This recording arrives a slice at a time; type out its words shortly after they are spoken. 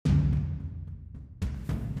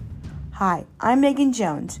Hi, I'm Megan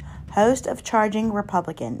Jones, host of Charging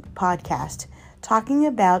Republican podcast, talking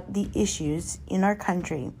about the issues in our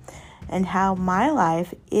country and how my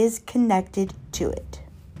life is connected to it.